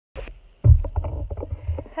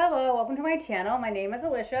Hello, welcome to my channel. My name is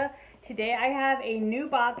Alicia. Today I have a new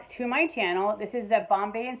box to my channel. This is the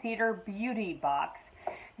Bombay and Cedar Beauty box.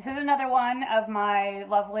 This is another one of my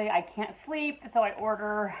lovely I can't sleep, so I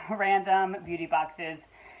order random beauty boxes.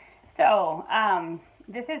 So,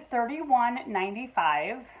 this is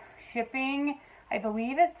 $31.95. Shipping, I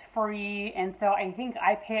believe it's free, and so I think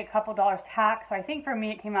I pay a couple dollars tax, so I think for me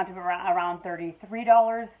it came out to around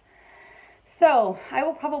 $33. So I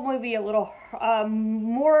will probably be a little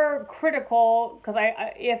more critical, because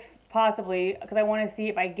if possibly, because I want to see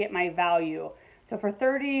if I get my value. So for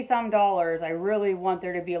 $30-some, I really want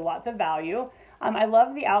there to be lots of value. I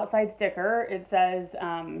love the outside sticker. It says,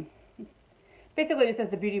 basically it says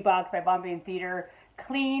the beauty box by Bombay and Cedar,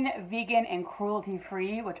 clean, vegan, and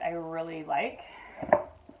cruelty-free, which I really like.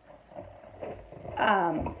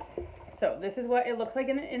 So this is what it looks like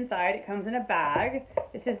inside. It comes in a bag.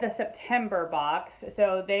 This is the September box.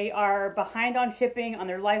 So they are behind on shipping on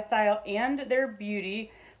their lifestyle and their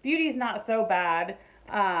beauty. Beauty is not so bad.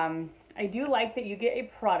 I do like that you get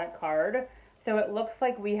a product card. So it looks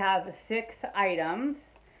like we have 6 items.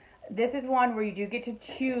 This is one where you do get to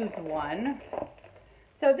choose one.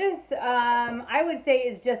 So this, I would say,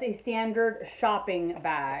 is just a standard shopping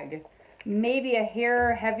bag. Maybe a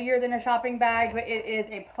hair heavier than a shopping bag, but it is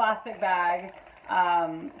a plastic bag.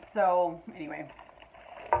 So anyway.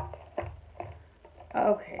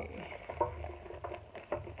 Okay.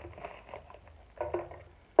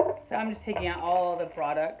 So I'm just taking out all the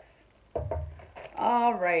products.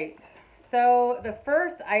 All right. So the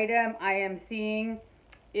first item I am seeing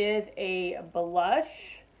is a blush,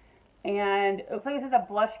 and it looks like this is a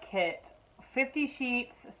blush kit. 50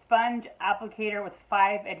 sheets, sponge applicator with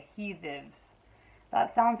 5 adhesives.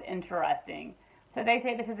 That sounds interesting. So they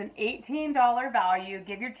say this is an $18 value.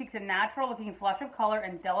 Give your cheeks a natural looking flush of color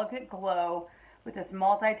and delicate glow with this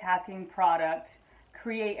multitasking product.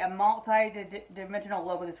 Create a multi-dimensional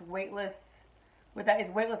look with that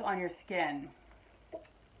is weightless on your skin.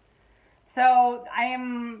 So I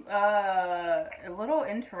am a little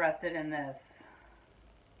interested in this.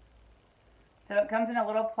 So it comes in a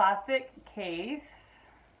little plastic case.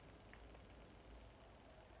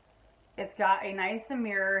 It's got a nice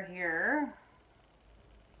mirror here,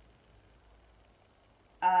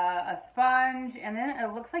 a sponge, and then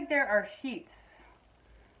it looks like there are sheets.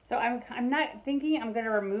 So I'm not thinking I'm going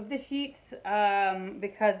to remove the sheets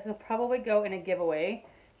because they'll probably go in a giveaway.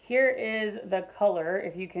 Here is the color,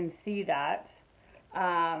 if you can see that.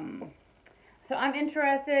 So I'm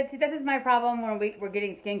interested. See, this is my problem when we're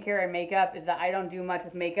getting skincare and makeup, is that I don't do much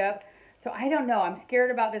with makeup. So I don't know. I'm scared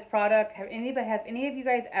about this product. Have any of you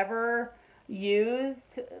guys ever used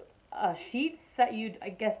sheets that you'd, I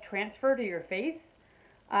guess, transfer to your face?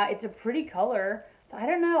 It's a pretty color. So I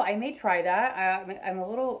don't know. I may try that. I'm a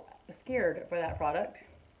little scared for that product.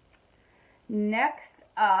 Next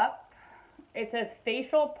up, it says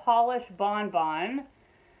Facial Polish Bonbon.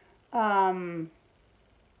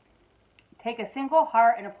 Take a single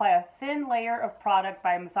heart and apply a thin layer of product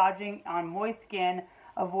by massaging on moist skin,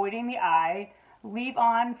 avoiding the eye. Leave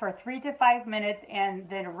on for 3 to 5 minutes and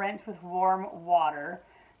then rinse with warm water.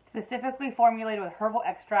 Specifically formulated with herbal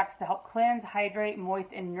extracts to help cleanse, hydrate, moist,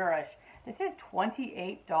 and nourish. This is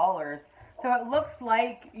 $28. So it looks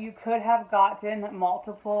like you could have gotten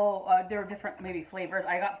multiple, there are different maybe flavors.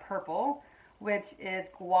 I got purple, which is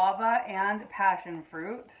guava and passion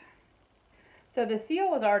fruit. So the seal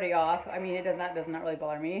was already off. I mean, does not really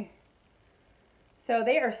bother me. So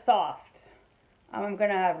they are soft. I'm going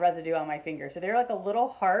to have residue on my fingers. So they're like a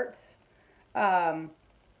little heart. Smells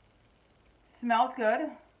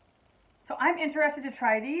good. So I'm interested to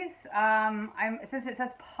try these. Since it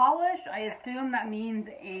says polish, I assume that means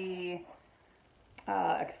a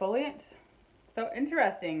exfoliant. So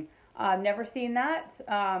interesting. Never seen that.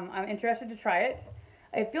 I'm interested to try it.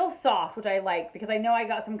 It feels soft, which I like, because I know I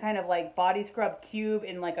got some kind of like body scrub cube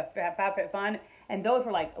in like a FabFitFun, and those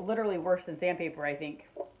were like literally worse than sandpaper, I think.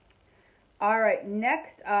 Alright,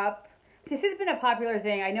 next up, this has been a popular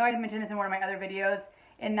thing. I know I mentioned this in one of my other videos,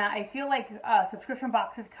 in that I feel like subscription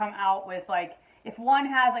boxes come out with like, if one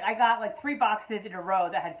has, like I got like 3 boxes in a row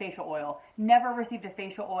that had facial oil. Never received a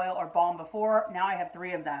facial oil or balm before. Now I have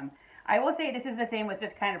 3 of them. I will say this is the same with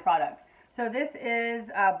this kind of product. So this is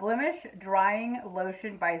Blemish Drying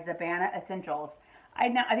Lotion by Zabana Essentials. I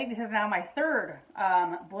think this is now my 3rd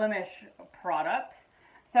Blemish product.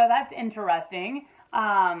 So that's interesting.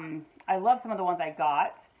 I love some of the ones I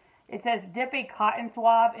got. It says dip a cotton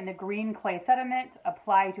swab in the green clay sediment,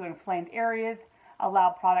 apply to inflamed areas,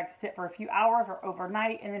 allow product to sit for a few hours or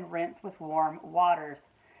overnight, and then rinse with warm waters.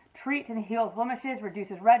 Treats and heals blemishes,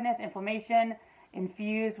 reduces redness, inflammation,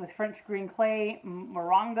 infused with French green clay,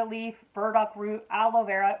 moringa leaf, burdock root, aloe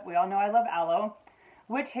vera. We all know I love aloe.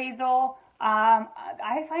 Witch hazel.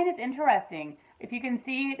 I find it's interesting. If you can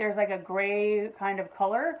see, there's like a gray kind of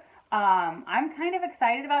color. I'm kind of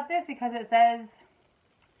excited about this because it says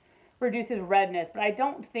reduces redness, but I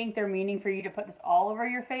don't think they're meaning for you to put this all over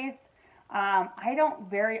your face. I don't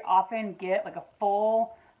very often get like a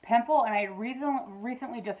full pimple, and I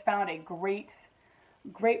recently just found a great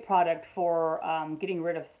product for getting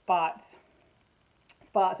rid of spots.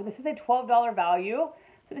 So this is a $12 value.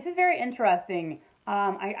 So this is very interesting.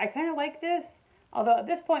 I kind of like this, although at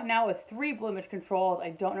this point now with 3 blemish controls,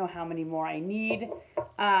 I don't know how many more I need.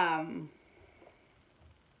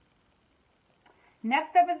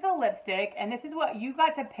 Next up is the lipstick, and this is what you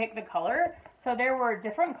got to pick the color. So there were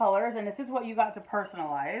different colors, and this is what you got to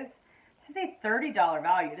personalize. This is a $30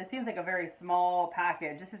 value. This seems like a very small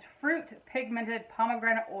package. This is fruit pigmented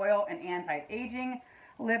pomegranate oil and anti-aging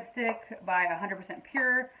lipstick by 100%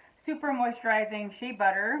 pure, super moisturizing shea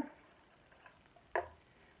butter.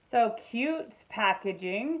 So cute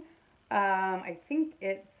packaging. I think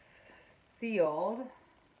it's sealed.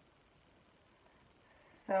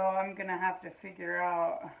 So I'm going to have to figure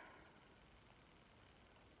out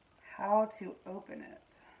how to open it.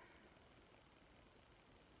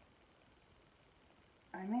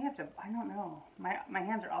 I may have to, I don't know. My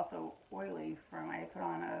hands are also oily from I put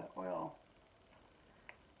on oil.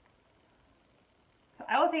 So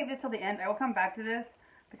I will save this till the end. I will come back to this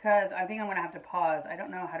because I think I'm going to have to pause. I don't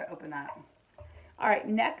know how to open that. Alright,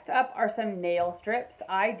 next up are some nail strips.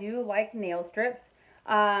 I do like nail strips.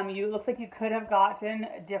 It looks like you could have gotten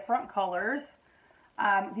different colors.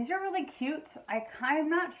 These are really cute. I'm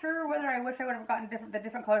not sure whether I wish I would have gotten the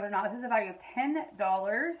different colors or not. This is a value of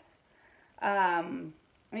 $10.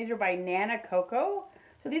 These are by Nana Coco.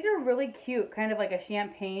 So these are really cute, kind of like a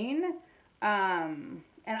champagne. And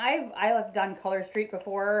I've done Color Street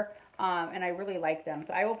before, and I really like them.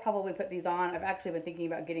 So I will probably put these on. I've actually been thinking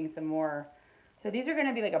about getting some more. So these are going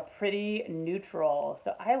to be like a pretty neutral.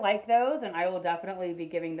 So I like those, and I will definitely be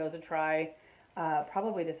giving those a try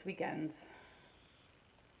probably this weekend.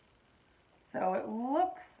 So it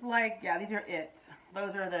looks like, yeah, these are it.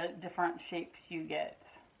 Those are the different shapes you get.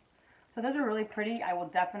 So those are really pretty. I will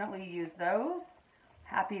definitely use those.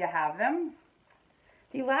 Happy to have them.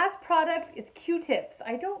 The last product is Q-tips.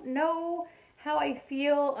 I don't know how I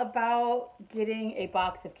feel about getting a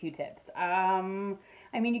box of Q-tips.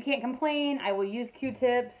 I mean, you can't complain. I will use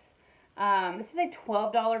Q-tips. This is a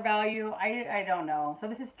 $12 value. I don't know. So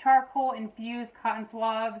this is charcoal infused cotton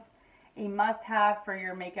swabs, a must-have for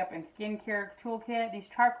your makeup and skincare toolkit. These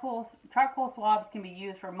charcoal swabs can be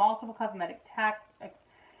used for multiple cosmetic tasks,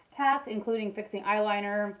 including fixing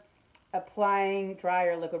eyeliner, applying dry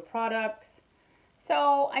or liquid products.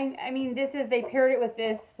 So, I mean, they paired it with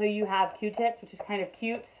this, so you have Q-tips, which is kind of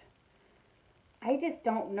cute. I just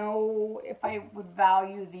don't know if I would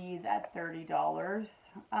value these at $30.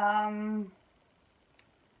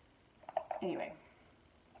 Anyway,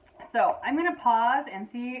 so I'm going to pause and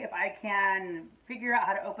see if I can figure out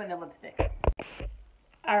how to open the lipstick.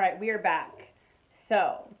 All right, we are back.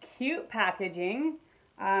 So, cute packaging.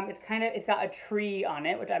 It's got a tree on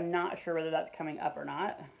it, which I'm not sure whether that's coming up or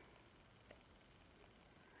not.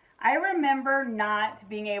 I remember not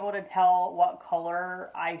being able to tell what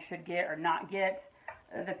color I should get or not get.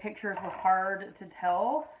 The pictures were hard to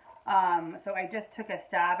tell. So I just took a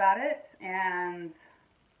stab at it, and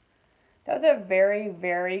that was a very,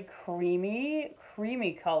 very creamy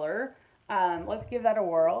color. Let's give that a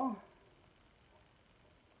whirl.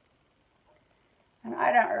 And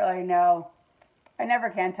I don't really know. I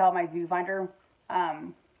never can tell my viewfinder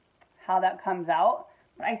how that comes out.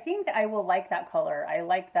 But I think I will like that color. I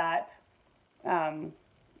like that.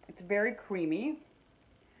 It's very creamy.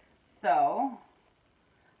 So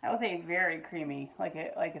I would say very creamy, like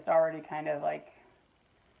it's already kind of like.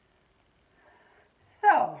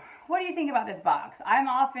 So what do you think about this box? I'm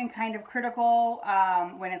often kind of critical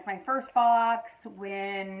when it's my first box,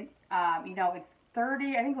 when you know, it's I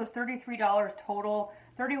think it was $33 total,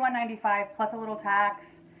 $31.95 plus a little tax.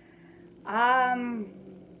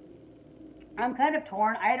 I'm kind of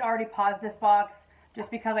torn. I had already paused this box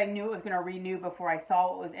just because I knew it was going to renew before I saw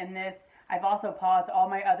what was in this. I've also paused all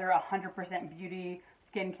my other 100% beauty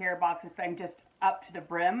skincare boxes. I'm just up to the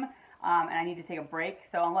brim, and I need to take a break.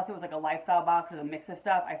 So unless it was like a lifestyle box with a mix of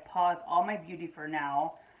stuff, I paused all my beauty for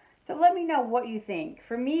now. So let me know what you think.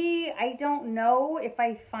 For me, I don't know if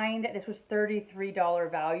I find that this was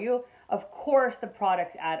 $33 value. Of course, the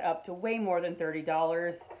products add up to way more than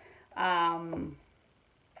 $30. I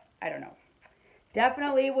don't know.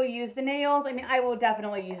 Definitely will use the nails. I mean, I will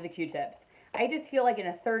definitely use the Q-tips. I just feel like in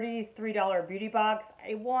a $33 beauty box,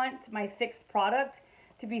 I want my fixed product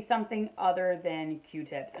to be something other than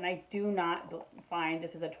Q-tips. And I do not find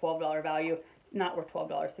this is a $12 value, not worth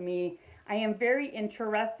 $12 to me. I am very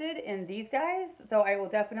interested in these guys, so I will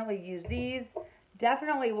definitely use these.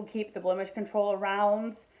 Definitely will keep the blemish control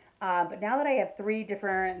around. But now that I have 3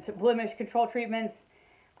 different blemish control treatments,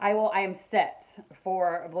 I am set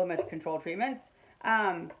for blemish control treatments.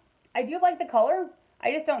 I do like the color.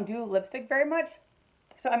 I just don't do lipstick very much.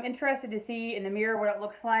 So I'm interested to see in the mirror what it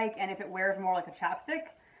looks like and if it wears more like a chapstick.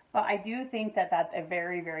 But I do think that that's a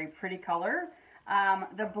very, very pretty color.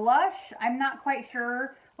 The blush, I'm not quite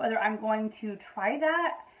sure whether I'm going to try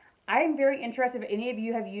that. I'm very interested if any of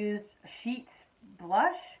you have used sheet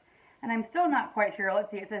blush, and I'm still not quite sure. Let's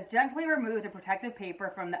see, it says gently remove the protective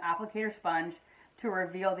paper from the applicator sponge to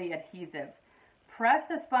reveal the adhesive. Press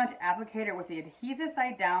the sponge applicator with the adhesive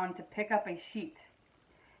side down to pick up a sheet.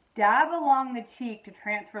 Dab along the cheek to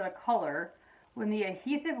transfer the color. When the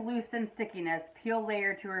adhesive loosens stickiness, peel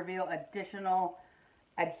layer to reveal additional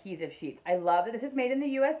adhesive sheets. I love that this is made in the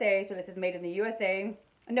USA, so this is made in the USA.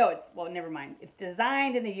 No, well, never mind. It's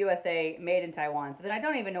designed in the USA, made in Taiwan. So then I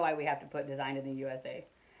don't even know why we have to put designed in the USA.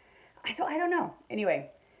 I don't know. Anyway,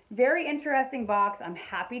 very interesting box. I'm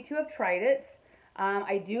happy to have tried it.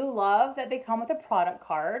 I do love that they come with a product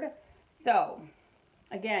card. So,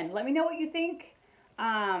 again, let me know what you think.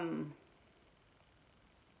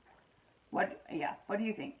 What do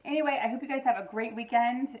you think? Anyway, I hope you guys have a great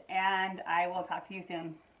weekend, and I will talk to you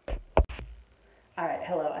soon. Alright,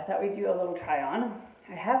 hello. I thought we'd do a little try on.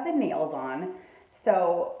 I have the nails on,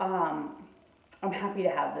 so I'm happy to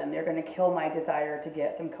have them. They're going to kill my desire to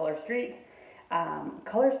get some Color Street.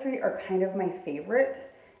 Color Street are kind of my favorite,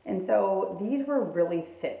 and so these were really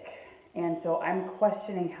thick, and so I'm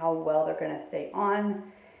questioning how well they're going to stay on.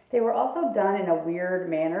 They were also done in a weird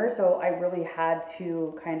manner, so I really had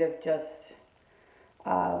to kind of just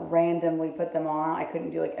randomly put them on. I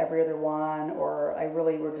couldn't do like every other one, or I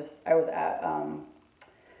was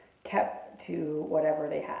kept to whatever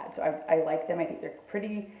they had. So I like them. I think they're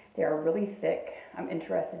pretty. They are really thick. I'm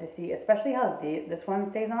interested to see, especially how this one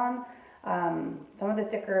stays on. Some of the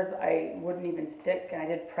stickers I wouldn't even stick, and I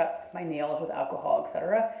did prep my nails with alcohol,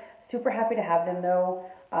 etc. Super happy to have them though.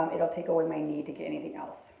 It'll take away my need to get anything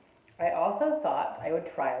else. I also thought I would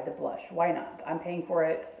try the blush. Why not? I'm paying for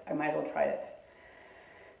it. I might as well try it.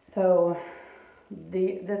 So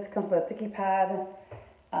this comes with a sticky pad.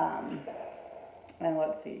 And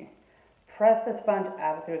let's see. Press the sponge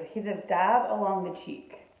after the adhesive, dab along the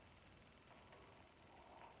cheek.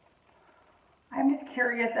 I'm just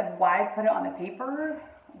curious of why put it on the paper.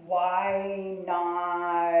 Why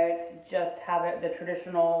not just have it the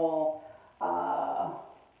traditional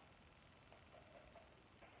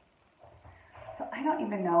so I don't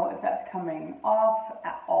even know if that's coming off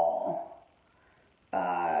at all.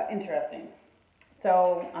 Interesting.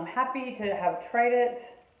 So I'm happy to have tried it.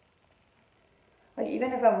 Like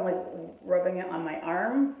even if I'm like rubbing it on my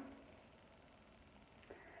arm,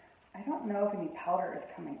 I don't know if any powder is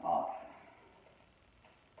coming off.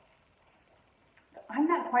 I'm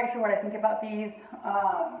not quite sure what I think about these.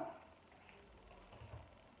 I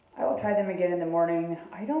will try them again in the morning.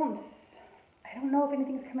 I don't know if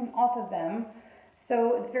anything's coming off of them.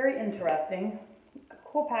 So it's very interesting.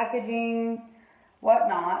 Cool packaging,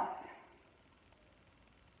 whatnot.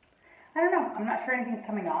 I don't know. I'm not sure anything's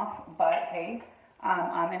coming off, but hey,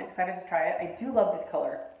 I'm excited to try it. I do love this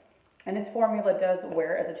color. And this formula does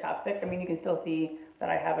wear as a chapstick. I mean, you can still see that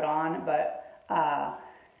I have it on, but I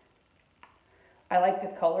like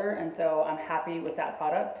this color, and so I'm happy with that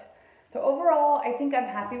product. So overall, I think I'm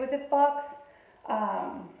happy with this box.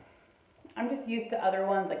 I'm just used to other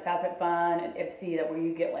ones like FabFitFun and Ipsy that where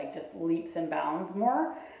you get like just leaps and bounds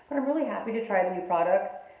more. But I'm really happy to try the new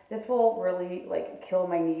products. This will really like kill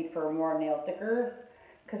my need for more nail stickers.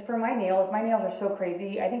 Because for my nails are so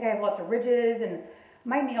crazy. I think I have lots of ridges, and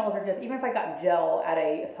my nails are just, even if I got gel at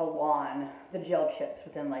a salon, the gel chips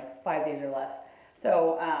within like 5 days or less.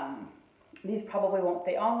 So these probably won't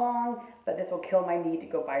stay on long, but this will kill my need to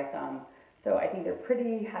go buy some. So I think they're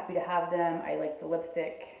pretty, happy to have them. I like the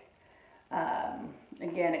lipstick.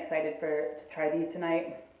 Again, excited to try these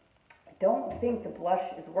tonight. I don't think the blush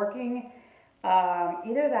is working.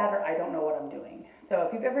 Either that or I don't know what I'm doing. So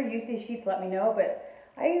if you've ever used these sheets, let me know. But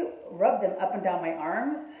I rub them up and down my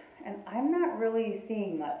arms, and I'm not really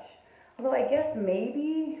seeing much. Although I guess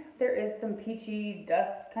maybe there is some peachy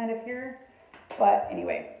dust kind of here. But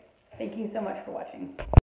anyway, thank you so much for watching.